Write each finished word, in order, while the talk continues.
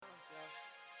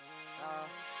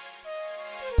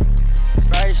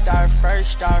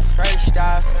first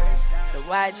off, the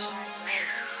watch.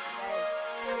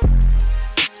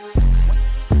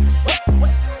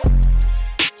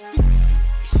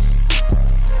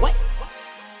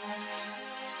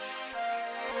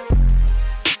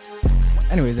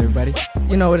 Anyways, everybody,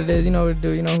 you know what it is, you know what to do,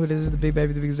 you know who this is, the big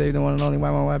baby, the biggest baby, the one and only,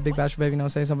 why, big bachelor baby, you know what I'm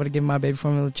saying? Somebody give me my baby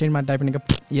formula, change my diaper, nigga.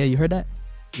 Yeah, you heard that?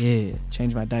 Yeah,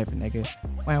 change my diaper, nigga.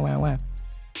 Wow.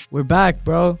 We're back,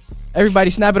 bro. Everybody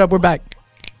snap it up, we're back.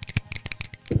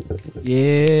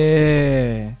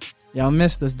 Yeah. Y'all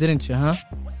missed us, didn't you, huh?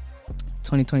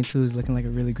 2022 is looking like a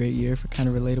really great year for Kind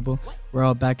of Relatable. We're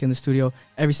all back in the studio.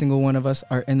 Every single one of us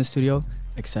are in the studio,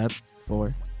 except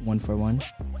for 141.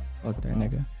 Fuck that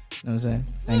nigga. You know what I'm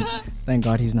saying? Thank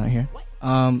God he's not here.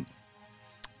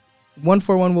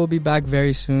 141 will be back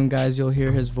very soon, guys. You'll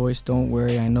hear his voice. Don't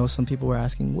worry. I know some people were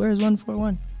asking, where's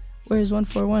 141? Where's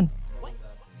 141?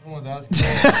 No one's asking.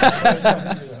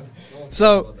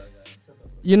 So,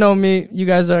 you know me. You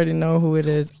guys already know who it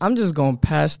is. I'm just going to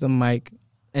pass the mic,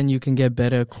 and you can get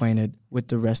better acquainted with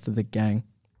the rest of the gang.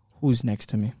 Who's next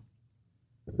to me?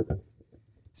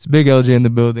 It's Big LJ in the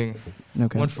building.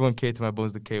 Okay. 141K to my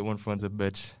bones, the K. 141's a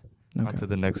bitch. Okay. On to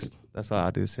the next. That's all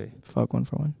I do say. Fuck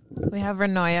 141. We have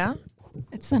Renoya.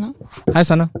 It's Sana. Hi,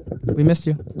 Sana. We missed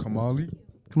you. Kamali.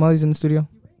 Kamali's in the studio.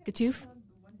 Gatuf.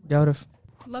 Gaudif.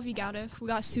 Love you, Gaudif. We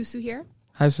got Susu here.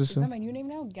 Hi, Susu. Is that my new name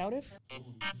now? Gaudif? That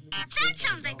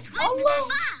sounds like Swipe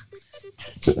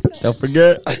Don't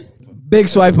forget. Big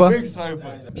swiper.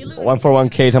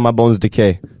 141K to my bones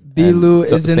decay. Bilu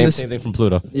is in same the thing from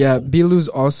Pluto. Yeah, Bilu's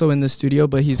also in the studio,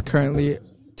 but he's currently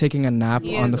taking a nap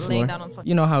He on is the laying floor. down on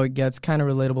You know how it gets, kind of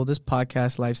relatable. This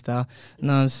podcast lifestyle, you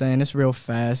know what I'm saying? It's real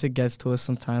fast. It gets to us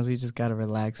sometimes. We just gotta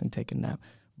relax and take a nap.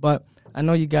 But I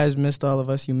know you guys missed all of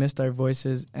us. You missed our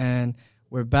voices, and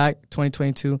we're back.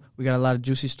 2022. We got a lot of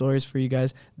juicy stories for you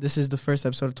guys. This is the first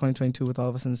episode of 2022 with all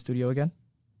of us in the studio again.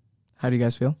 How do you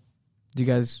guys feel? Do you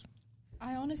guys?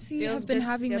 I honestly Feels have been good to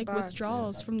having get like back.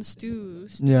 withdrawals from the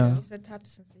stews. Yeah, He said tap the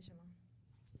sensational.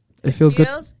 it feels good.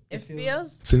 It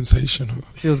feels. Sensational.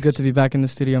 Feels good to be back in the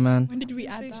studio, man. When did we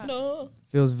add that?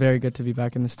 Feels very good to be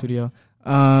back in the studio.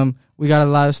 We got a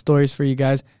lot of stories for you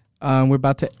guys. We're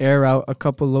about to air out a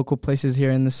couple local places here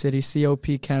in the city.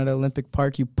 COP, Canada Olympic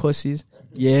Park, you pussies.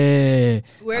 Yeah.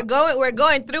 We're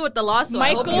going through with the lawsuit.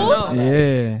 I hope you Michael? know.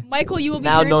 Yeah. Michael, you will be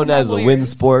Now hearing known from our as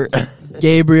lawyers. Winsport.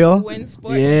 Gabriel.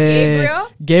 Winsport. Yeah.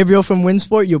 Gabriel from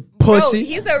Winsport, you pussy. Bro,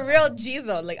 he's a real G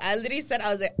though. Like I literally said,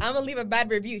 I was like, I'm gonna leave a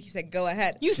bad review. He said, go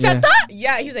ahead. You said Yeah. that?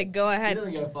 Yeah, he's like, go ahead.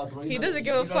 He doesn't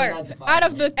give a fuck. Out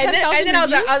of the 10,000 And then I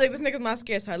was reviews? like, this nigga's not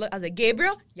scared. So I was like,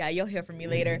 Gabriel, yeah, you'll hear from me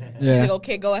later. Yeah. He's like,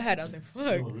 okay, go ahead. I was like,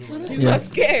 fuck. He's Yeah. not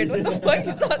scared. What the fuck?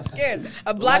 He's not scared.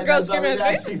 A black girl screaming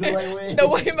at his face. The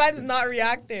white man's not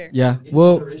reacting. Yeah.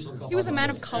 Well, he was a man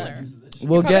of color.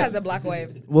 we'll He probably has get a black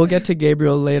wife. we'll get to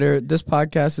Gabriel later. This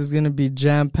podcast is going to be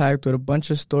jam-packed with a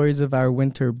bunch of stories of our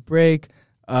winter break,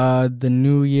 the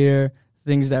new year,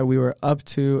 things that we were up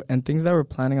to, and things that we're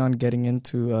planning on getting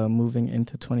into moving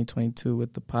into 2022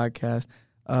 with the podcast.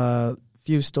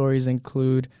 Few stories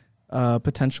include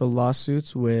potential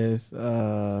lawsuits with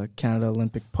Canada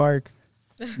Olympic Park,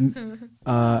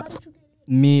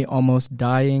 me almost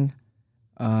dying.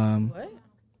 What?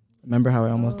 Remember how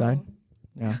I almost died?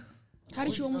 Yeah. How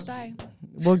did you almost die?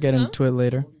 We'll get into it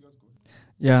later.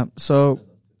 Yeah, so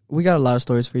we got a lot of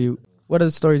stories for you. What are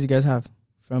the stories you guys have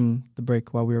from the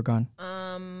break while we were gone?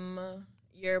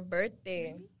 Your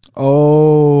birthday.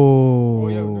 Oh,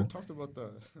 Yeah, we talked about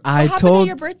that. I What happened told to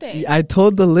your birthday? I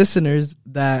told the listeners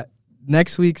that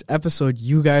next week's episode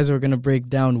you guys were gonna break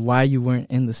down why you weren't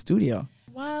in the studio.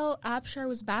 While Abshar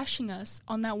was bashing us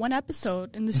on that one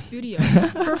episode in the studio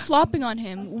for flopping on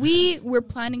him, we were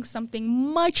planning something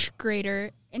much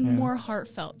greater and more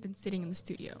heartfelt than sitting in the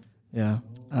studio. Yeah.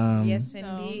 Yes, So-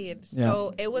 indeed. Yeah.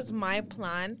 So it was my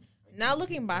plan. Now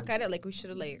looking back at it, like we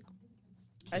should have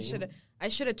I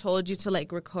should have told you to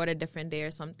like record a different day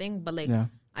or something. But like Yeah.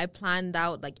 I planned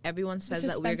out, like everyone says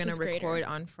that we're suspense gonna was greater. record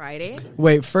on Friday.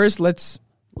 Wait, first let's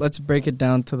break it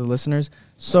down to the listeners.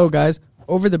 So guys,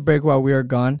 over the break while we were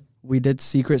gone, we did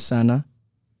Secret Santa.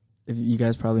 If you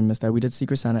guys probably missed that, we did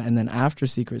Secret Santa, and then after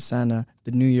Secret Santa,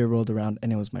 the new year rolled around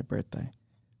and it was my birthday.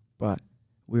 But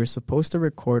we were supposed to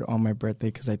record on my birthday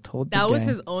because I told That the was gang,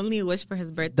 his only wish for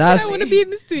his birthday. That's- I want to be in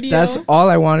the studio. That's all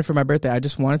I wanted for my birthday. I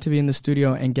just wanted to be in the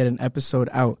studio and get an episode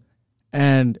out.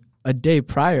 And a day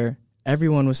prior,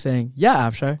 everyone was saying, yeah,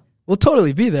 Abshar, we'll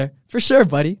totally be there. For sure,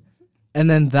 buddy. And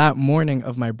then that morning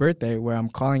of my birthday, where I'm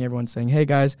calling everyone saying, hey,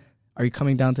 guys, are you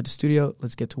coming down to the studio?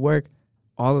 Let's get to work.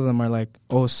 All of them are like,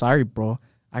 oh, sorry, bro.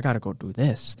 I gotta go do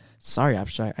this. Sorry,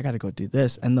 Abstract, I gotta go do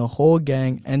this. And the whole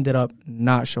gang ended up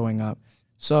not showing up.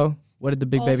 So what did the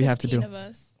big All baby have to 15 do? Of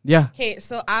us. Yeah, Okay,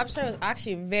 so Abshar was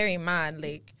actually very mad.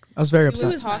 Like, I was very He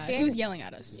upset. was talking. He was yelling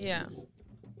at us. yeah.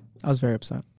 I was very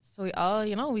upset. So we all,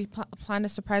 we planned a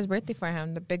surprise birthday for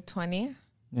him, the big 20.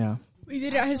 Yeah. We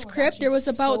did it at his crib. There was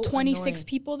about so 26 annoying.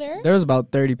 people there. There was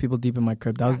about 30 people deep in my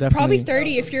crib. That was definitely Probably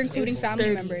 30 if you're including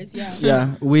family members. Yeah.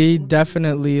 Yeah, we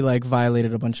definitely like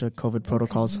violated a bunch of COVID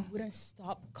protocols. You wouldn't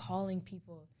stop calling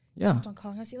people. Yeah, Kept on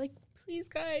calling us. You're like, please,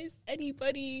 guys,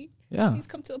 anybody, yeah. please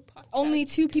come to the podcast. Only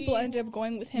 2 people ended up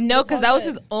going with him. No, It's because all that was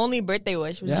good. his only birthday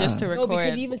wish, was Yeah. just to No, record.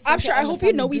 because he even I'm sent sure. it I on the hope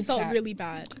you know family we group felt chat. really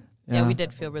bad. yeah, we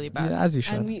did feel really bad. Yeah, as you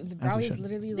should. And the As you Brownie is should.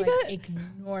 literally Nigga. like,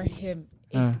 ignore him.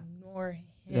 Uh. Ignore him.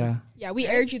 Yeah, Yeah, we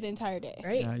aired you the entire day.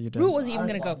 Right? yeah, you did. Rue wasn't even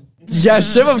going to go. Yeah,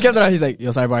 Shivam kept it out. He's like,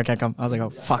 "Yo, sorry, bro, I can't come." I was like, "Oh,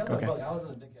 fuck, okay."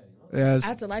 Yes. I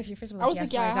had to lie to your face. I'm I was yeah,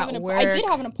 like, sorry, yeah, got I did work.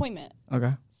 have an appointment.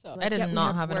 Okay. So I did Yeah, we not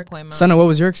have have an work. appointment. Sana, what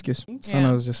was your excuse? Yeah.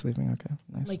 Sana was just sleeping. Okay,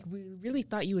 nice. Like, we really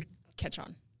thought you would catch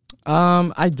on.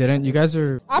 I didn't. You guys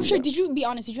are. I'm sure. Did you be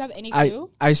honest? Did you have any I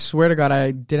clue? I swear to God,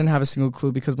 I didn't have a single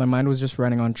clue because my mind was just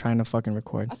running on trying to fucking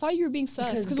record. I thought you were being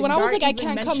sus. Because Gundar when I was like, I even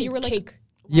can't come, you were like, mentioned cake.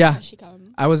 why Yeah. can't she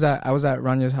come? I was at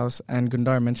Ranya's house and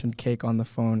Gundar mentioned cake on the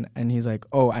phone and he's like,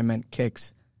 "Oh, I meant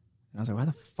cakes." And I was like, "Why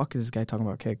the fuck is this guy talking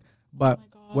about cake?" But Oh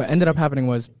my God. what ended up happening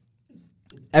was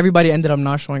everybody ended up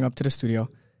not showing up to the studio.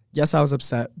 Yes, I was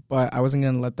upset, but I wasn't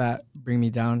going to let that bring me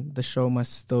down. The show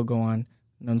must still go on.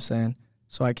 You know what I'm saying?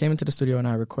 So I came into the studio and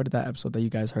I recorded that episode that you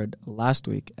guys heard last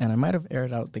week. And I might have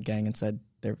aired out the gang and said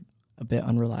they're a bit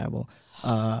unreliable. You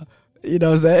know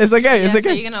what I'm saying? It's okay. It's Yeah, okay.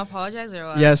 So you going to apologize or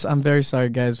what? Yes, I'm very sorry,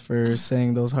 guys, for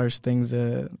saying those harsh things.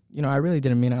 I really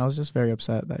didn't mean it. I was just very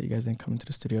upset that you guys didn't come into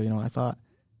the studio. I thought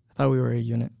we were a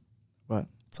unit, but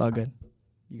it's all good.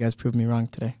 You guys proved me wrong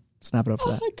today. Snap it up for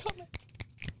Oh that. my God.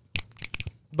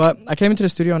 But I came into the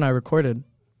studio and I recorded,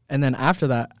 and then after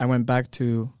that, I went back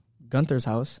to Gunther's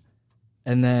house,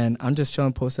 and then I'm just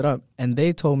chilling, posted up, and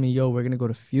they told me, "Yo, we're gonna go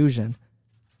to Fusion,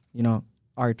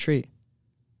 our treat."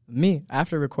 Me,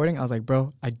 after recording, I was like,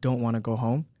 "Bro, I don't want to go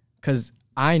home," because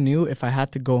I knew if I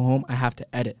had to go home, I have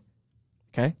to edit.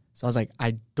 Okay, so I was like,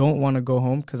 I don't want to go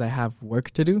home because I have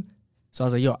work to do. So I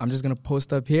was like, "Yo, I'm just gonna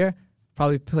post up here,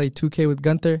 probably play 2K with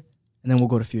Gunther, and then we'll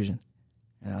go to Fusion."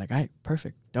 And they're like, "All right,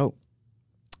 perfect, dope."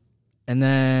 And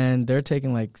then they're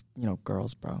taking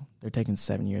girls, bro. They're taking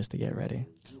 7 years to get ready.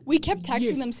 We kept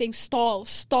texting them saying stall,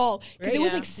 because it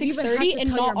was like We even had 6:30 to and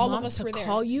tell not your all mom of us to were there.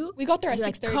 call you. We got there at Be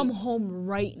like, 6:30. come home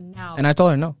right now. And I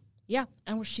told her no. Yeah,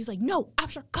 and she's like, no,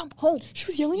 Abshar, come home. She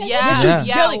was yelling at Yeah, me.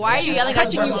 Yeah. Why are you yelling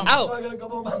at your mom? out? Yeah.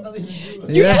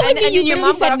 You're And, telling me and you then your literally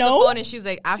mom got said off no? the phone and she's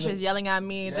like, Asher's yelling at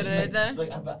me. Da, da, da,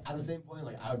 da. At the same point,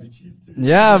 I would be cheesed too.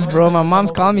 Yeah, bro. My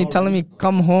mom's calling me, telling me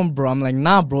come home, bro. I'm like,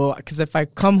 nah, bro. Because if I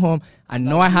come home, I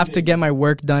know I have to get my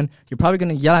work done. You're probably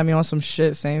gonna yell at me on some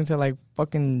shit, saying to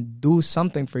fucking do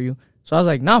something for you. So I was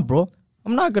like, nah, bro.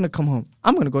 I'm not gonna come home.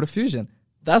 I'm gonna go to Fusion.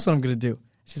 That's what I'm gonna do.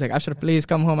 She's like, Asher, please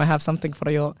come home. I have something for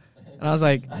you. And I was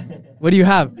like, what do you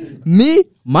have? Me,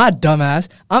 my dumbass.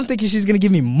 I'm thinking she's gonna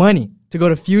give me money to go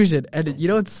to Fusion. And you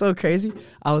know what's so crazy?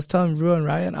 I was telling Rue and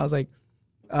Ryan, I was like,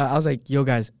 yo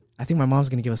guys, I think my mom's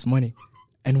gonna give us money,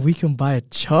 and we can buy a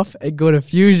chuff and go to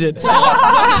Fusion.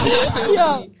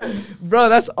 Yeah. Bro,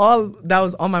 that's all that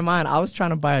was on my mind. I was trying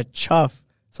to buy a chuff,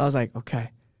 so I was like, okay,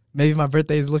 maybe my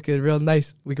birthday is looking real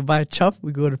nice. We can buy a chuff.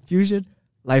 We go to Fusion.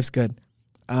 Life's good.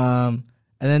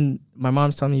 And then my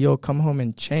mom's telling me, yo, come home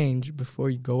and change before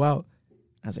you go out.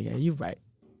 I was like, yeah, you're right.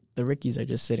 The Rickies are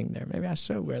just sitting there. Maybe I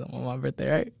should wear them on my birthday,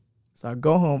 right? So I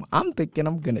go home. I'm thinking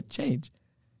I'm going to change.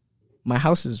 My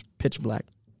house is pitch black,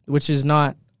 which is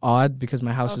not odd because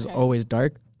my house is Okay. always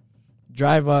dark.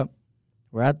 Drive up.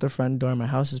 We're at the front door. My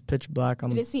house is pitch black.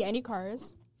 Didn't see any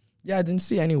cars. Yeah, I didn't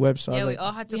see any webs. So I Yeah, was we like,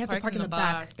 all had to, park in the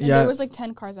back. And Yeah. there was like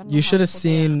 10 cars. I don't know you how should have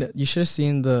people did.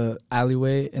 seen the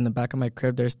alleyway in the back of my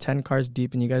crib. There's 10 cars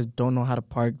deep, and you guys don't know how to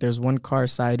park. There's one car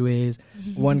sideways,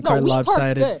 one No, car we parked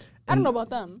lopsided, good. I don't and know about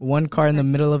them. one car in the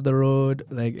middle of the road.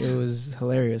 Like, it was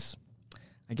hilarious.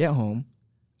 I get home,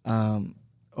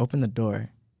 open the door,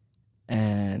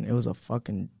 and it was a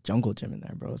fucking jungle gym in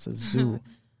there, bro. It's a zoo.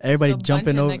 Everybody A bunch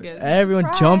jumping of over, niggas. everyone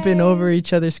jumping over Surprise.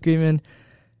 each other, screaming,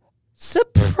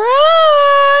 "Surprise!"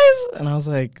 And I was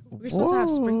like, We were supposed to have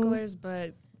 "Whoa." sprinklers,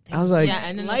 but I was like, Yeah,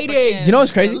 and then Lighting. You know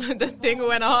what's crazy? The thing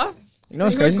went off. you know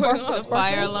what's crazy? The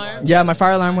fire alarm. Yeah, my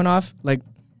fire alarm went off. Like,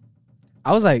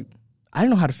 I was like, I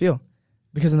didn't know how to feel.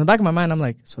 Because in the back of my mind, I'm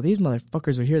like, so these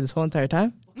motherfuckers were here this whole entire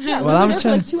time? Yeah, Well, we I'm were there for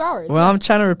trying- like 2 hours. Well, I'm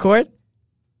trying to record.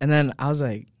 And then I was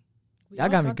like, Y'all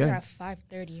got me good. At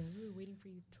 5:30, and we were waiting for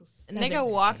you till A 7. nigga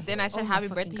walked in. I said, Oh my happy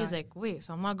fucking birthday. He's God. like, wait,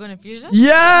 so I'm not going to Fusion?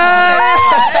 Yeah.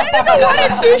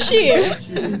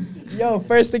 Sushi. Yo,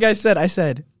 first thing I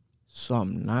said, so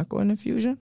I'm not going to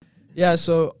Fusion? Yeah,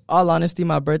 so all honesty,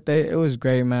 my birthday, it was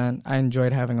great, man. I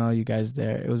enjoyed having all you guys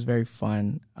there. It was very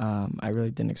fun. I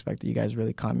really didn't expect that. You guys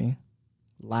really caught me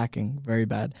lacking very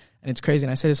bad. And it's crazy,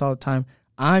 and I say this all the time.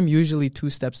 I'm usually 2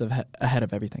 steps ahead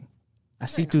of everything. I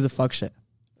see through the fuck shit.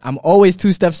 I'm always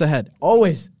 2 steps ahead.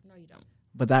 Always. No, you don't.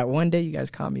 But that one day, you guys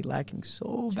caught me lacking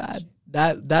so bad.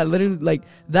 That literally, like,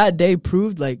 that day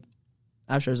proved, like,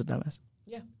 Abshar's a dumbass.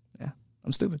 Yeah. Yeah.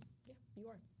 I'm stupid. You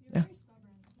are.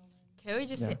 Can we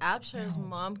just say Abshar's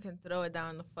mom can throw it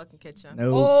down in the fucking kitchen?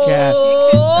 No cap.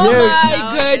 Oh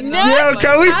Yeah. my goodness. Yo,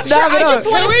 can we snap I it just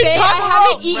up? want to say I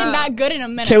haven't Bro. eaten that good in a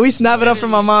minute. Can we snap it up for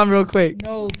my mom real quick?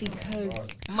 No, because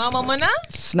Mama Muna?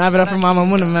 Snap it up for Mama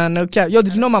Muna, man. No cap. Yo,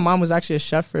 did you know my mom was actually a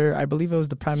chef for, I believe it was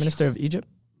the Prime Minister of Egypt?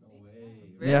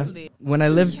 Really? Yeah. When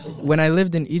I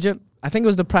lived in Egypt, I think it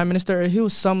was the Prime Minister. He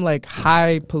was some like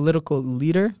high political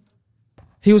leader.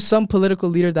 He was some political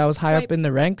leader that was high up in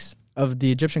the ranks of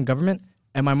the Egyptian government.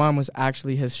 And my mom was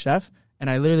actually his chef. And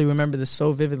I literally remember this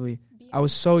so vividly. I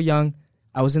was so young.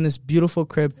 I was in this beautiful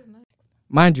crib.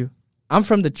 Mind you, I'm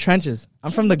from the trenches.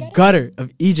 I'm from the gutter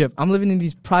of Egypt. I'm living in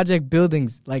these project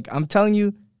buildings. Like, I'm telling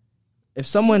you, if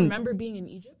someone... remember being in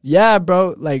Egypt? Yeah,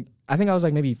 bro. Like, I think I was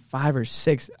like maybe 5 or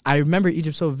 6. I remember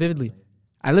Egypt so vividly.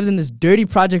 I lived in this dirty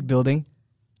project building,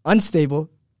 unstable.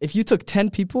 If you took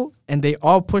 10 people and they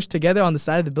all pushed together on the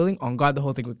side of the building, on God, the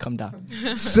whole thing would come down.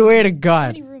 Swear to How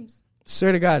God. many rooms?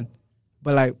 Swear to God.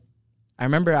 But like, I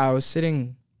remember I was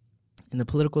sitting in the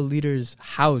political leader's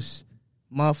house.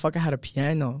 Motherfucker had a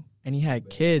piano and he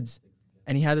had kids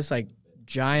and he had this like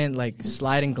giant like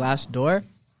sliding glass door.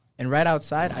 And right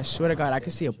outside, I swear to God, I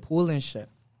could see a pool and shit.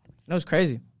 And it was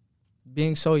crazy.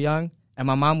 Being so young and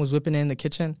my mom was whipping it in the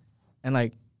kitchen and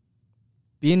like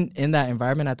being in that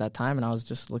environment at that time and I was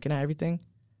just looking at everything.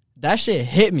 That shit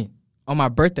hit me on my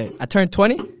birthday. I turned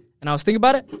 20 and I was thinking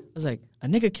about it. I was like, a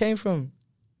nigga came from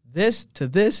this to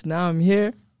this. Now I'm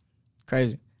here.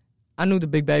 Crazy. I knew the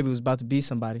big baby was about to be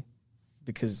somebody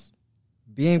because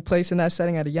being placed in that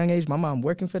setting at a young age, my mom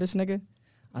working for this nigga.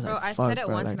 I was Bro, like, I fuck, said it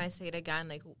bro, once like, and I say it again.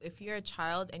 Like, if you're a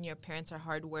child and your parents are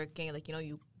hardworking, like, you know,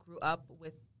 you grew up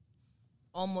with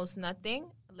almost nothing,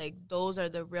 like, those are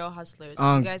the real hustlers.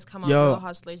 You guys come out real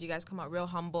hustlers. You guys come out real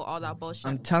humble, all that bullshit.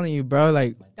 I'm telling you, bro,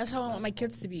 like, That's how I want my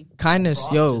kids to be. kindness,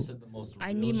 yo,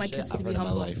 I need my kids to be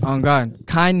humble. on God,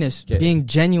 kindness, Okay. being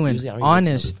genuine, Usually I don't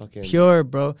honest, even fucking- pure,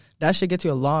 bro. That shit gets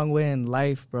you a long way in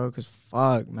life, bro. Cause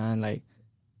fuck, man, like,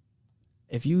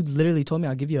 if you literally told me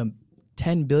I'll give you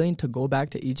 10 billion to go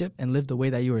back to Egypt and live the way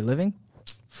that you were living,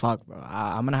 fuck, bro.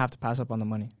 I'm gonna have to pass up on the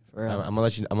money. For real. I'm gonna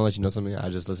let you know something. I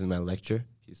just listened to my lecture.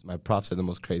 My prof said the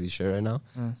most crazy shit right now.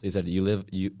 So he said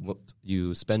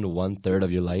you spend 1/3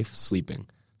 of your life sleeping.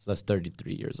 So that's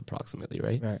 33 years approximately,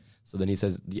 right? Right. So then he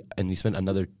says, and you spend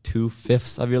another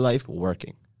 2/5 of your life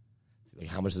working. Like,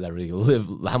 how much does that really live?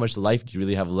 How much life do you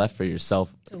really have left for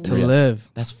yourself To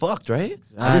live. That's fucked, right?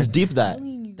 I just deep that.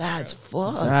 That's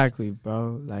fucked. Exactly,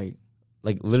 bro.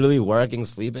 Like literally working,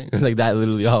 sleeping, like that.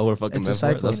 Literally, all we're fucking It's a meant for.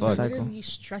 cycle, That's it's a fucked. cycle. Literally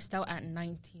stressed out at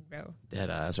 19, bro. Dead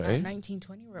ass, At right? 19,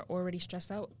 20, we're already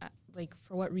stressed out. Like,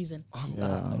 for what reason?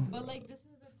 Yeah. But, like, this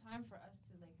is the time for us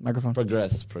to, like, Microphone.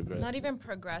 Progress. not even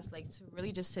progress, like, to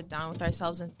really just sit down with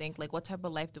ourselves and think, like, what type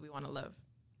of life do we want to live?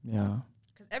 Yeah.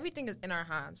 Because everything is in our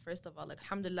hands, first of all. Like,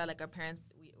 alhamdulillah, like, our parents,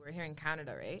 we're here in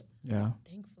Canada, right? Yeah.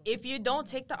 Thankful. If you don't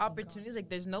take the opportunities, like,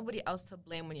 there's nobody else to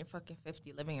blame when you're fucking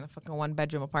 50 living in a fucking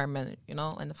 1-bedroom apartment, you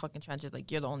know, in the fucking trenches.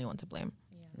 Like, you're the only one to blame.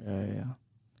 Yeah.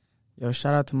 Yo,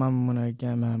 shout out to Mama Muna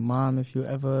again, man. Mom, if you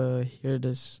ever hear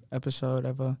this episode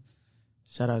ever,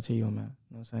 shout out to you, man. You know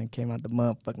what I'm saying? Came out the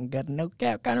motherfucking gut, no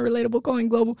cap, kind of relatable, going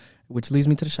global, which leads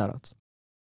me to the shout outs.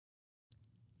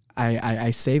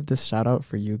 I saved this shout out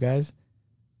for you guys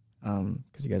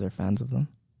because you guys are fans of them.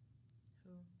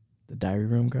 The Diary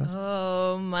Room Girls.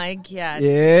 Oh, my God.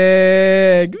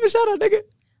 Yeah. Give a shout out, nigga.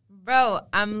 Bro,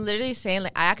 I'm literally saying,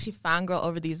 like, I actually fangirl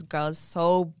over these girls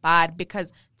so bad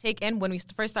because when we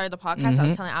first started the podcast, I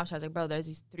was telling Absha, I was like, bro, there's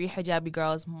these 3 hijabi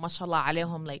girls, mashallah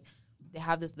alayhum, like, they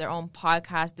have their own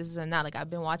podcast, this and that. Like, I've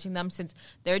been watching them since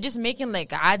they were just making,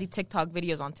 like, adi TikTok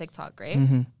videos on TikTok, right?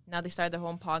 Mm-hmm. Now they started their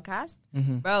own podcast.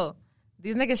 Bro,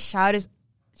 these niggas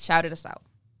shouted us out.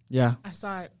 Yeah. I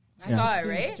saw it. I saw it,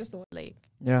 right? Just the one. Like,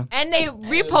 Yeah. and they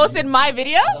reposted my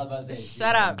video.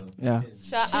 Shut up. Yeah.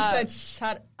 Shut She up. said,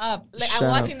 "Shut up." Like, Shut I'm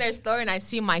up. watching their story and I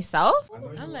see myself.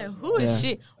 I'm like, who is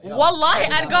Yeah. she? Wallahi,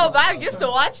 I'd go back just to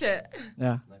watch it.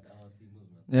 Yeah.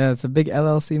 Yeah, it's a big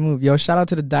LLC move. Yo, shout out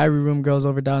to the Diary Room girls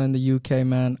over down in the UK,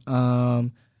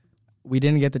 man. We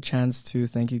didn't get the chance to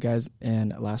thank you guys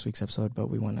in last week's episode, but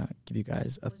we want to give you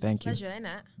guys a thank you. Pleasure,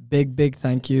 innit? Big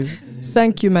thank you.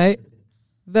 Thank you, mate.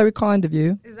 Very kind of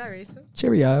you. Is that racist?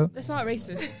 Cheerio. That's not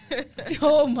racist.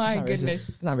 Oh my It's not goodness. racist.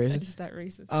 It's not racist. It's just that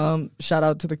racist. Shout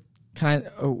out to the I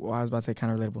was about to say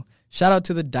kind of relatable. Shout out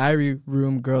to the Diary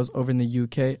Room girls over in the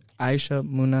UK. Aisha,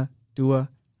 Muna, Dua.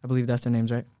 I believe that's their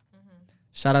names, right? Mm-hmm.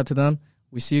 Shout out to them.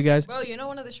 We see you guys. Bro, you know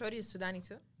one of the shorties is Sudani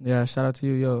too? Yeah, shout out to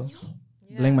you, yo.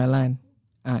 Yeah. Bling my line.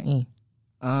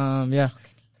 Yeah.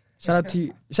 Shout out to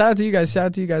you. Shout out to you guys. Shout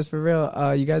out to you guys for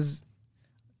real. You guys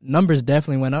numbers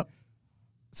definitely went up.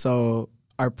 So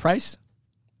our price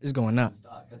is going up.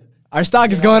 Our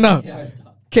stock is going up.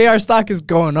 KR stock is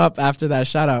going up after that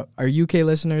shout out. Our UK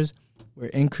listeners, we're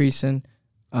increasing.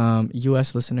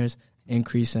 US listeners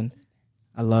increasing.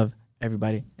 I love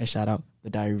everybody and shout out the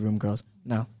Diary Room girls.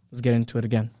 Now, let's get into it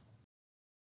again.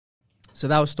 So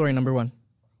that was story number 1.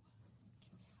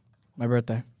 My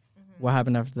birthday. Mm-hmm. What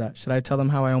happened after that? Should I tell them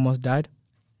how I almost died?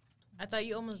 I thought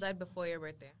you almost died before your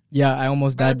birthday. Yeah, I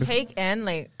almost Bro, died. take in,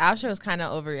 like, Asher was kind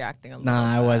of overreacting a little Nah,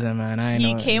 I bit. wasn't, man. I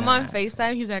He know. came Nah. on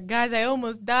FaceTime. He's like, guys, I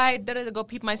almost died. Go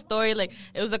peep my story. Like,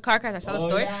 it was a car crash. I saw the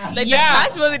story. Yeah. Like, the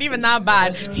crash wasn't even that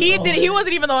bad. He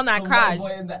wasn't even the one that crashed.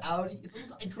 Boy in the Audi.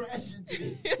 I crashed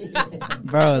into it.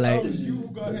 Bro, like, You who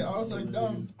got hit. I was like,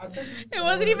 damn. I texted you. It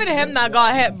wasn't even him that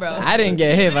got hit, bro. I didn't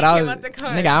get hit, but I Came was, out the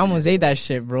car. nigga, I almost ate that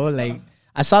shit, bro. Like,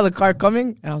 I saw the car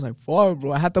coming, and I was like, fuck,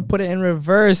 bro. I had to put it in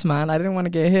reverse, man. I didn't want to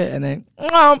get hit. And then,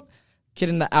 kid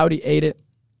in the Audi ate it.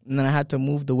 And then I had to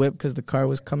move the whip because the car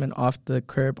was coming off the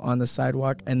curb on the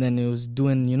sidewalk. And then it was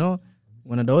doing,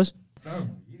 one of those.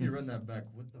 You need to run that back.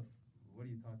 What are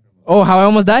you talking about? Oh, how I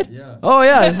almost died? Yeah. Oh,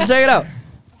 yeah. Let's check it out.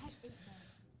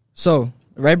 So,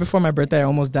 right before my birthday, I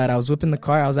almost died. I was whipping the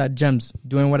car. I was at Gems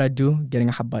doing what I do, getting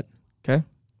a habbat. Okay?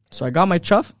 So, I got my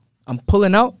chuff. I'm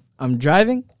pulling out. I'm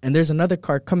driving. And there's another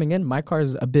car coming in. My car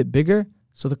is a bit bigger.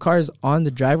 So, the car is on the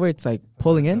driveway. It's like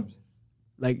pulling in.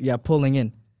 Like, yeah, pulling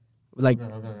in. Like,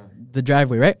 the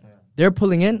driveway, right? They're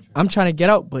pulling in. I'm trying to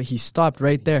get out, but he stopped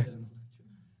right there.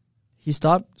 He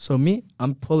stopped. So,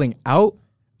 I'm pulling out.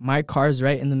 My car's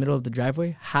right in the middle of the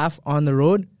driveway. Half on the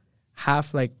road.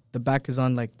 Half, like, the back is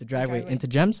on, like, the driveway into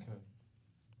Gems.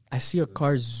 I see a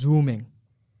car zooming.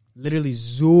 Literally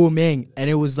zooming.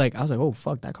 And it was like, I was like, oh,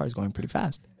 fuck, that car's going pretty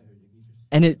fast.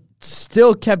 And it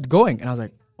still kept going. And I was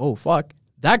like, oh, fuck,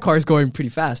 that car's going pretty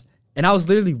fast. And I was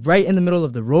literally right in the middle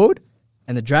of the road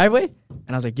and the driveway. And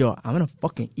I was like, yo, I'm going to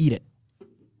fucking eat it.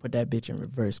 Put that bitch in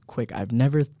reverse quick. I've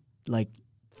never, like,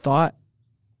 thought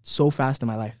so fast in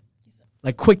my life.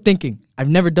 Like, quick thinking. I've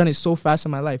never done it so fast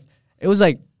in my life. It was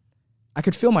like, I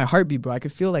could feel my heartbeat, bro. I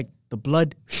could feel, like, the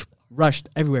blood rushed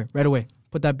everywhere right away.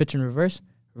 Put that bitch in reverse.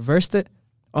 Reversed it.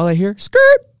 All I hear,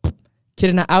 skirt. Kid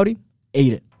in an Audi,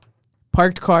 ate it.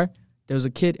 Parked car. There was a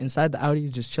kid inside the Audi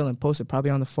just chilling, posted,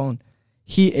 probably on the phone.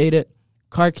 He ate it.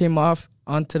 Car came off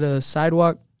onto the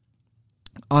sidewalk,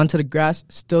 onto the grass,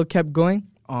 still kept going.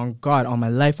 On God, on my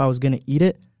life, I was going to eat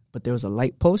it, but there was a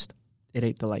light post. It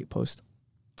ate the light post.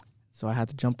 So I had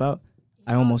to jump out.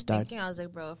 I almost died. I was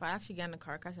like, bro, if I actually get in a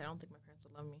car crash, I don't think my parents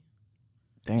would love me.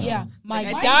 Damn. Yeah, my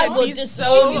Like, dad I'd will be just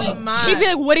so mad. She'd be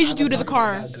like, "What did you do to the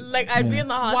car?" Like, I'd be in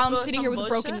the hospital. While I'm or sitting some here with a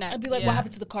bullshit. broken neck. I'd be like, Yeah. what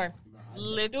happened to the car?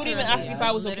 Literally. Don't even ask me if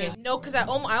I was okay. Literally. No, because I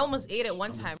almost ate it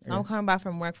one time. So I'm coming back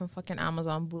from work from fucking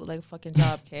Amazon bootleg fucking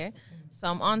job, okay? So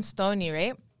I'm on Stony,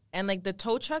 right? And like the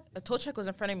tow truck was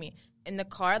in front of me. In the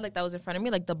car, like that was in front of me,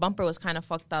 like the bumper was kind of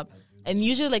fucked up. And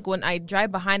usually like when I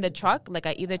drive behind the truck, like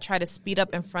I either try to speed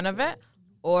up in front of it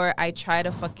or I try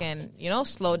to fucking,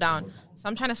 slow down. So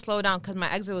I'm trying to slow down because my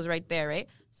exit was right there, right?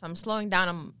 So I'm slowing down.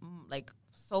 I'm like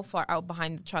so far out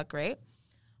behind the truck, right?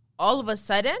 All of a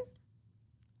sudden,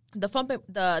 the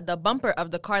bumper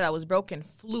of the car that was broken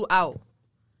flew out,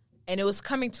 and it was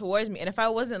coming towards me. And if I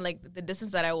wasn't like the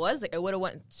distance that I was, like it would have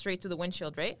went straight through the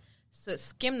windshield, right? So it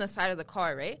skimmed the side of the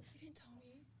car, right? You didn't tell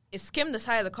me. It skimmed the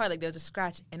side of the car like there was a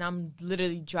scratch, and I'm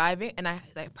literally driving, and I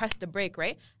like pressed the brake,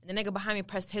 right? And the nigga behind me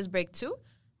pressed his brake too,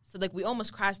 so like we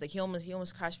almost crashed. Like he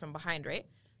almost crashed from behind, right?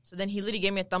 So then he literally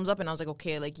gave me a thumbs up, and I was like,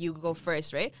 okay, like you go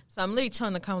first, right? So I'm literally chilling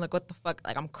in the car, like what the fuck?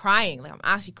 Like I'm crying, like I'm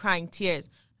actually crying tears.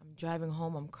 Driving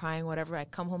home, I'm crying, whatever. I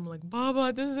come home, I'm like,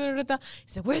 Baba, this is da.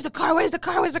 He's like, where's the car? Where's the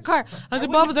car? Where's the car? I was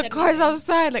like, Baba, the car's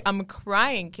outside. Like, I'm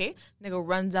crying, okay? Nigga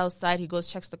runs outside. He goes,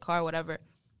 checks the car, whatever.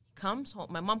 Comes home.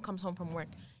 My mom comes home from work.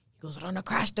 He goes, I don't know,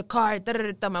 crash the car. Da.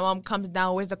 My mom comes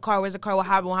down. Where's the car? Where's the car? What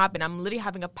happened? What happened? I'm literally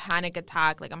having a panic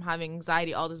attack. Like, I'm having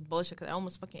anxiety, all this bullshit, because I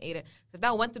almost fucking ate it. If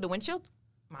that went through the windshield,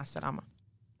 ma salama.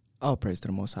 All praise to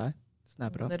the Most High.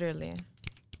 Snap it up. Literally.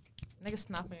 Niggas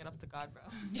snapping it up to God, bro.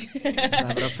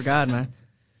 Snap it up for God, man.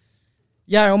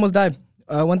 Yeah, I almost died.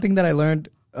 One thing that I learned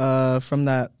from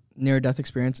that near-death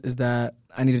experience is that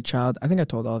I need a child. I think I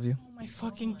told all of you. Oh my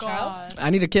fucking god. I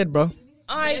need a kid, bro.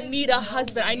 I need a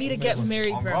husband. I need to get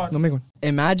married, bro. Don't make one.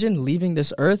 Imagine leaving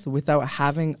this earth without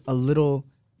having a little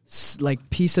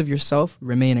piece of yourself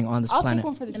remaining on this I'll planet. take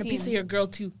one for the And a team. piece of your girl,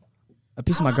 too. A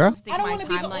piece of my girl? I don't want to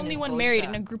be the only one married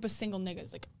in a group of single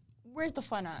niggas. Like, where's the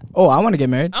fun at? Oh, I want to get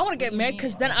married. I want to get married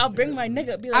because then I'll bring my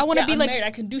nigga. Be like, I wanna be I'm like- married.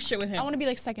 I can do shit with him. I want to be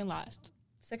like second last.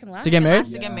 Second last? To get married?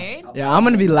 To get married? Yeah, I'm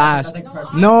going to be last.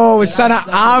 No, Sana,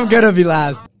 I'm going to be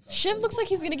last. Shiv looks like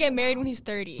he's gonna get married when he's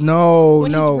 30. No,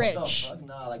 when no. he's rich.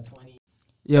 Nah, like 20.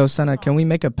 Yo, Sana, can we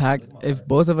make a pact? If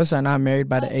both of us are not married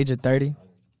by the age of 30,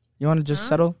 you want to just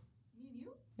settle?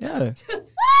 Yeah.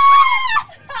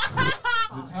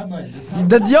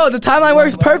 The timeline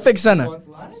works perfect, Sana.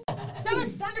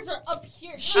 Sana's standards are up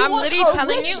here. I'm literally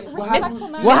telling you,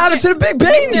 What happened to the big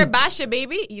Mr. baby? Basha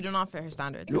baby, you do not fit her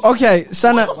standards. Okay,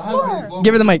 Sana,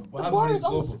 give her the mic.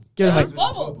 Give her the mic.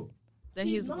 Bubble. Then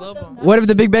he's global. What if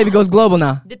the big baby goes global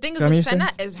now? The thing is Got me with your Senna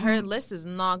sense? is her list is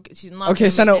not. She's not. Okay,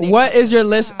 gonna Sana, make any what sense. is your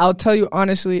list? I'll tell you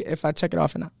honestly if I check it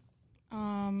off or not.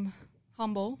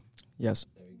 Humble. Yes.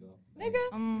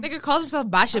 Nigga calls himself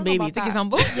Basha know baby. about You think he's that.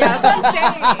 humble? Yeah, that's what I'm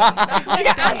saying. That's why I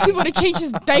ask people to change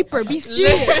his diaper. Be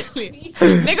serious.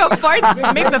 Nigga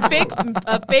farts makes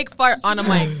a fake fart on a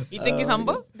mic. You think he's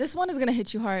humble? This one is gonna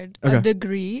hit you hard. Okay. A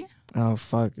degree. Oh,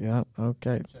 fuck. Yeah.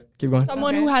 Okay. Keep going.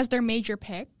 Someone who has their major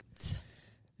picked.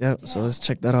 Yep. So let's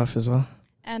check that off as well.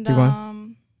 And Keep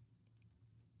going.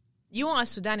 You want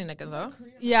a Sudani nigga though?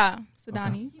 yeah,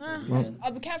 Sudani. Well,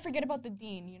 We can't forget about the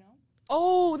dean. You know.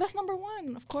 Oh, that's number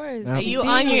one, of course. Yeah. Are you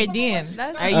on your dean?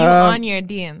 That's- Are you on your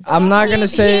dean? I'm not going to He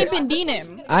say ain't been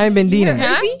deaning. I ain't been deaning.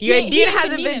 Huh? He Your ain't dean been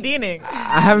hasn't been deaning. deaning.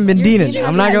 I haven't been deaning.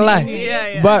 I'm not going to lie.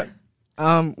 Yeah. But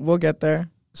we'll get there.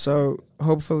 So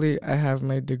hopefully I have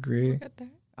my degree. Get there.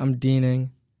 I'm deaning.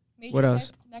 Major What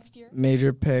else? picked Next year.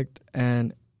 Major picked.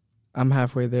 And I'm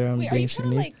halfway there. I'm Wait, are being you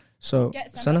trying to Sudanese. So,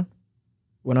 get Sana? Sana,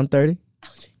 when I'm 30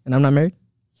 and I'm not married,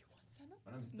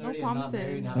 No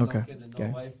promises. Okay.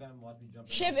 Okay.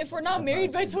 Shiv, if we're not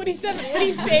married by 27, what are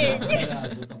you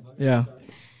saying? yeah.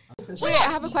 Wait,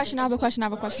 I have a question.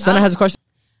 Sana has a question.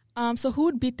 So who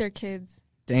would beat their kids?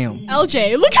 Damn.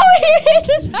 LJ, look how he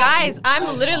is. Guys,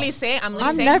 I'm literally saying,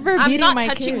 I'm never I'm beating not my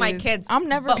touching kids. my kids. I'm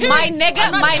never. But beating- my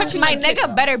nigga, not my touching my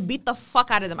nigga better beat the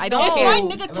fuck out of them. I don't If care. my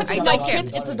nigga I touches don't my care.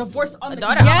 kids, it's a divorce on A the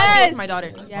daughter, I'm not Yes. with my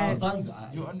daughter. Yes.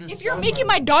 If you're making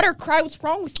my daughter cry, what's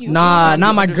wrong with you? Nah,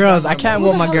 not my girls. I can't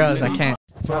whoop my girls. I can't.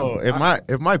 Bro,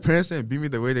 if my parents didn't beat me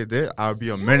the way they did, I'd be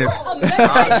a menace.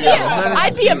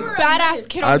 I'd be a badass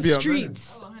kid on I'd the be a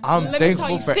streets. I'm Let me tell thankful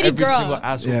you, for city every girl. single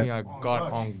ass Yeah. whooping I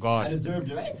got on I God. deserved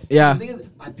it, right? Yeah. The thing is,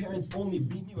 my parents only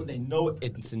beat me when they know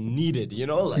It's needed, you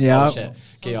know? Like, Yeah. oh shit.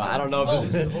 Okay, yo, I don't know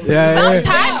if this is. Yeah.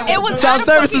 Sometimes it was Child out of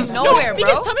services. fucking nowhere,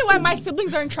 Because bro. tell me why my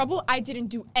siblings are in trouble. I didn't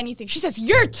do anything. She says,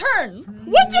 your turn.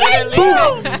 What did I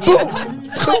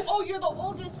do? Oh, you're the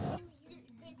oldest.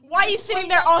 Why are you sitting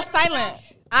there all silent?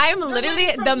 I'm literally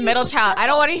the middle child. I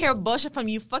don't want to hear bullshit from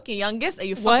you fucking youngest or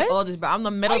you fucking What? oldest, bro. I'm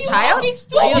the middle child.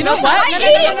 You know what? I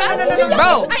ate it.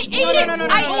 Bro, I ate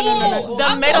it.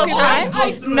 the middle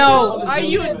child. No. Are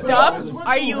you dumb?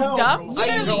 Are you dumb? Are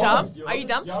you dumb? Are you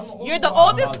dumb? You're the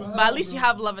oldest, but at least you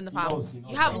have love in the house.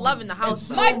 You have love in the house,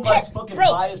 bro. My parents,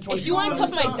 bro, if you want to talk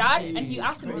to my dad and he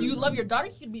asked him, do you love your daughter?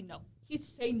 He'd be no. He'd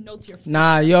say no to your face.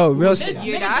 Nah, yo, real This shit.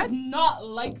 Your nigga dad? does not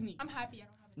like me. I'm happy.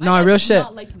 No, My real dad's shit.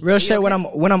 not like me. Real shit. When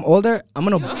I'm older, I'm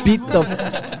gonna beat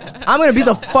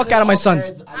the fuck out of my sons.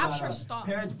 I'm sure stop.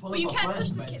 But you can't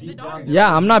touch the daughter.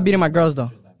 Yeah, I'm not beating my girls though.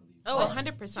 Oh,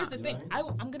 100%. Here's the thing.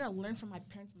 I'm going to learn from my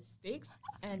parents' mistakes.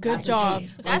 And Good job.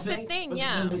 That's the thing,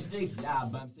 yeah. Mistakes, yeah,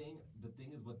 but I'm saying the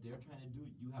thing is what they're trying to do,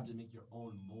 you have to make your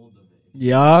own mold of it.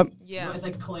 Yup. You know, Yeah. it's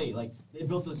like clay. Like they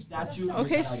built a statue.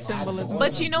 Okay, like, add symbolism. some-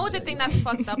 But you know what the thing that's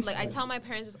fucked up? Like I tell my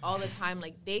parents this all the time.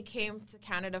 Like they came to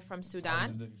Canada from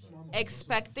Sudan,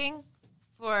 expecting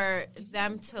for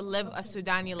them to live a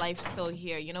Sudani life still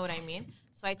here. You know what I mean?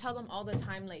 So I tell them all the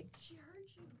time, like,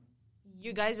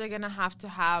 you guys are gonna have to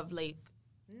have like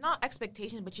not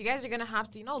expectations, but you guys are gonna have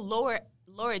to, you know, lower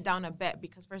it down a bit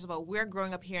because first of all, we're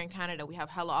growing up here in Canada. We have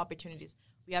hella opportunities.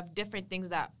 We have different things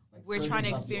that we're trying to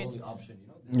Surgery's not the experience. only option, you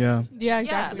know? Yeah. Yeah,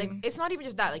 exactly. Yeah, like it's not even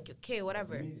just that, like, okay,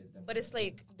 whatever. But it's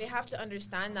like they have to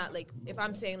understand that, like, if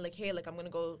I'm saying like, hey, like I'm gonna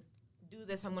go do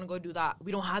this, I'm gonna go do that.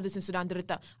 We don't have this in Sudan.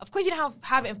 Of course, you didn't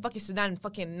have it in fucking Sudan in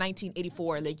fucking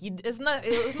 1984. Like,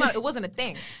 it wasn't a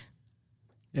thing.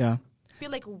 Yeah. I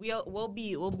feel like we'll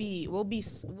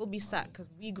be set because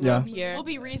we grew Yeah. up here. We'll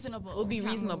be reasonable. We'll be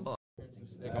reasonable.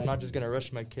 Like, I'm not just gonna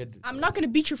rush my kid. I'm not gonna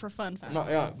beat you for fun, fam. No,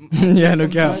 yeah. Yeah, no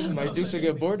cap. Sometimes my dudes will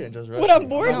get bored and just rush. When I'm me.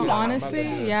 bored, I'm No, not honestly,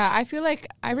 gonna do that. yeah. I feel like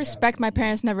I respect my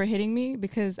parents never hitting me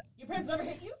because Your parents never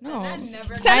hit you? no.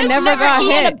 Senna's I never never got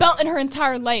eaten hit. a belt in her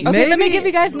entire life. Okay, let me Maybe- give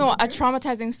you guys a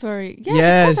traumatizing story. Yes, of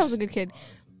Yes. course I was a good kid,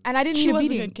 and I didn't She need a was a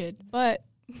beating. good kid. But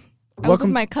I was Welcome-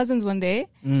 with my cousins one day,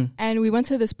 Mm. and we went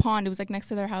to this pond. It was like next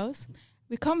to their house.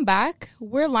 We come back.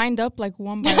 We're lined up like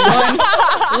one by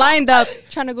one, lined up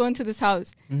trying to go into this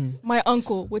house. Mhm. My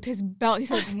uncle with his belt, he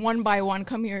said, "One by one,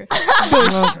 come here,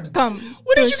 Dush, come."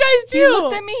 What did you guys He do?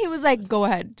 looked at me. He was like, "Go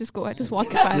ahead, just go ahead, just walk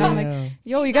it by." And I'm like, Yeah.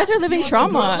 "Yo, you guys are living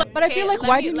trauma." But I feel like,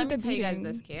 why do you let need me the tell you guys beating?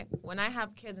 this, kid? When I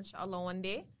have kids, inshallah, one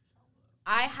day,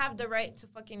 I have the right to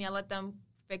fucking yell at them,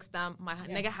 fix them. My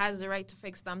nigga has the right to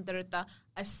fix them. Da-da-da.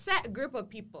 A set group of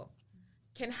people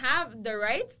can have the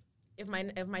rights if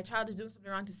my child is doing something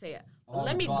wrong to say it. Oh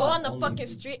Let me God, go on the only fucking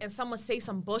people. street and someone say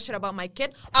some bullshit about my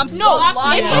kid. I'm so so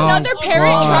lost. If Oh, another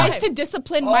parent God. tries to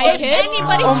discipline my If kid,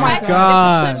 anybody Oh my tries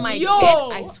God. to discipline my Yo, kid,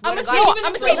 I swear I'ma to say- God,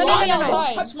 I'ma say no, meet me no, no.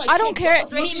 outside. Touch my I don't kid. care.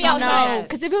 Meet me No, outside.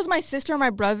 because if it was my sister or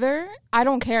my brother, I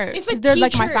don't care. If a Because they're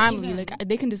like my teacher family. even. Like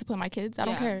they can discipline my kids. I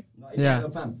don't Yeah. care. No, Yeah. yo,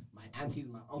 fam, my aunties,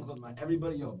 my uncles, my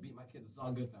everybody, yo, beat my kids. It's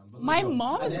all good, fam. But, My yo,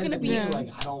 mom at is the end gonna of the be- day, Yeah. like,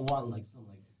 I don't want like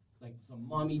some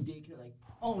mommy daycare. Like,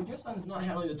 oh, your son's not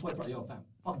handling the toy. Yo, fam,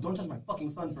 fuck, don't touch my fucking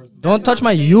son first. Don't touch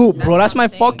my you, bro. That's my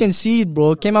fucking seed,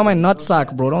 bro. Came out my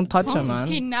nutsack, bro. Don't touch him, man.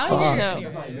 okay, now Fuck. you're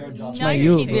That's not your job. now My you're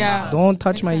you, chasing bro. Yeah. Don't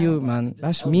touch my you, man.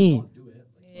 That's me.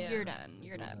 You're done.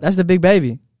 You're done. That's the big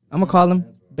baby. I'm gonna call him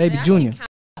Baby Junior.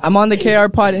 I'm on the KR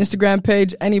Pod Instagram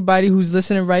page. Anybody who's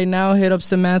listening right now, hit up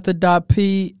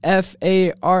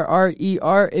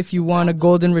Samantha.pfarrer if you want a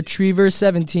golden retriever,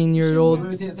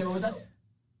 17-year-old. Say what was that?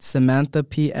 Samantha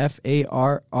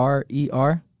PFARRER. I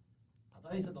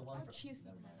thought he said the one for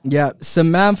Yeah,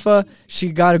 Samantha,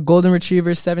 she got a golden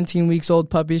retriever, 17 weeks old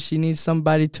puppy. She needs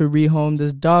somebody to rehome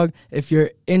this dog. If you're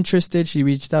interested, she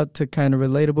reached out to Kind of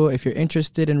Relatable. If you're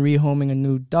interested in rehoming a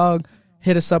new dog,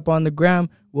 hit us up on the gram.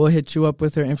 We'll hit you up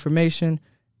with her information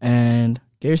and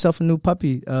get yourself a new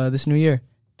puppy this new year.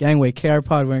 Gangway, KR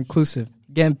Pod, we're inclusive.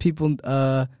 Getting people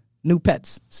new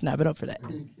pets. Snap it up for that.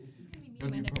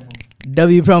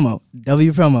 W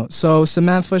promo. So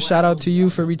Samantha, shout out to you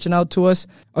for reaching out to us.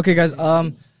 Okay, guys.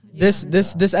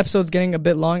 This episode's getting a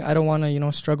bit long. I don't want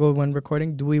to struggle when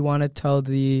recording. Do we want to tell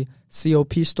the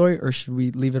COP story, or should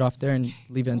we leave it off there and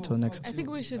leave it until next? I think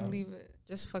we should leave it.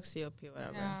 Just fuck COP,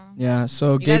 whatever. Yeah.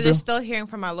 So You guys are Gabriel. still hearing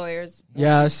from our lawyers.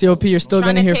 Yeah, COP. You're still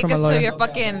Trying gonna to hear take from a us lawyer. to your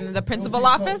fucking the principal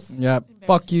office. Yeah.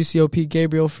 Fuck you, COP.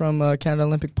 Gabriel from Canada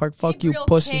Olympic Park. Fuck you,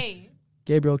 pussy.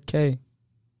 Gabriel K.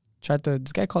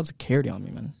 This guy called security on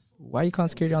me, man. Why are you calling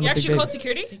security on You the big actually baby? called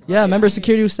security? Yeah, remember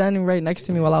security was standing right next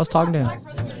to me while I was talking to him.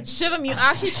 Shivam, you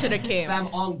actually should have came. Fam,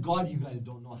 on God, you guys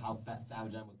don't know how fat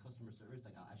savage I am with customer service.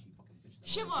 Like, I actually fucking bitch.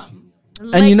 Shivam.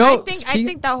 Like, And you know, I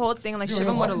think that whole thing, like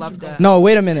Shivam would have loved it. No,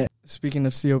 wait a minute. Speaking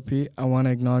of COP, I want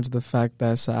to acknowledge the fact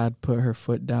that Saad put her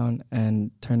foot down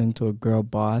and turned into a girl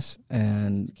boss.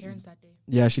 And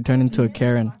yeah, she turned into a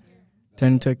Karen.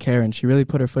 She really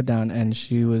put her foot down, and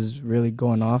she was really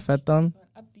going off at them.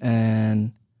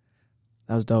 And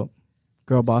that was dope.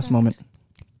 Girl boss moment.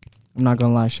 I'm not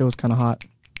gonna lie, shit was kind of hot.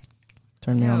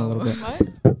 Turned me on a little bit. What?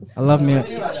 I love me.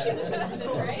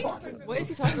 What is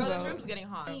he talking This about? room's getting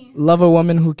hot. Love a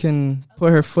woman who can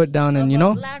put her foot down and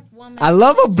I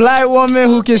love a black woman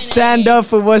who can stand up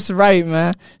for what's right,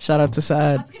 man. Shout out to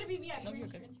Saad.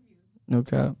 No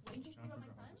cap.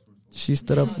 She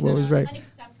stood up for what was right.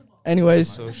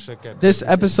 Anyways, So shook at this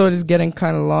episode is getting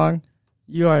kind of long.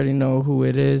 You already know who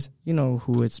it is. You know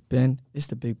who it's been. It's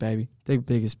the big baby. The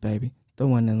biggest baby. The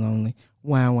one and only.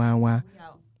 Wow, wow, wow.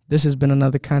 This has been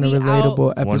another kind of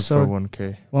relatable episode. 1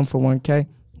 for 1K.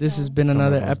 This has been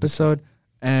another episode.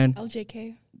 And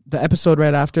LJK. the episode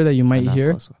right after that you might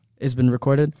hear has been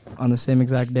recorded on the same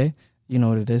exact day. You know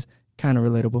what it is. Kind of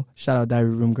relatable. Shout out Diary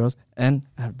Room Girls. And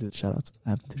I have to do the shout outs.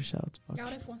 Fuck.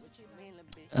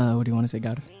 What do you want to say,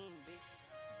 Gaudif?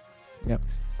 Yep.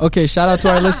 Okay, shout out to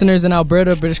our listeners in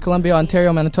Alberta, British Columbia,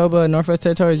 Ontario, Manitoba, Northwest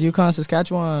Territories, Yukon,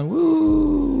 Saskatchewan.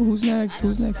 Woo! Who's next?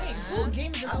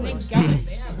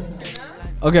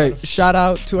 Okay, shout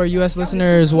out to our U.S.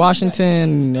 listeners,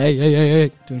 Washington.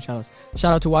 Hey. Doing shout outs.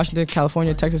 Shout out to Washington,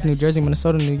 California, Texas, New Jersey,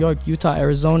 Minnesota, New York, Utah,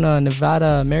 Arizona,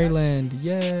 Nevada, Maryland.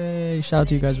 Yay. Shout out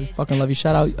to you guys. We fucking love you.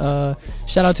 Shout out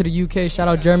to the UK. Shout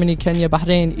out Germany, Kenya,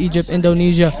 Bahrain, Egypt,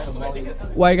 Indonesia.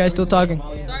 Why are you guys still talking?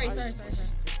 Sorry.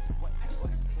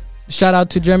 Shout out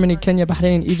to Germany, Kenya,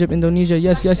 Bahrain, Egypt, Indonesia.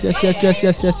 Yes. I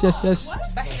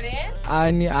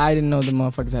didn't know the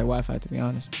motherfuckers had Wi-Fi, to be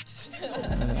honest.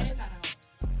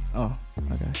 Oh,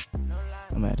 okay. I'm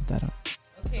gonna edit that out.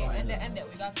 End it.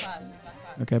 We got class.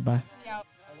 Okay, bye. Yeah.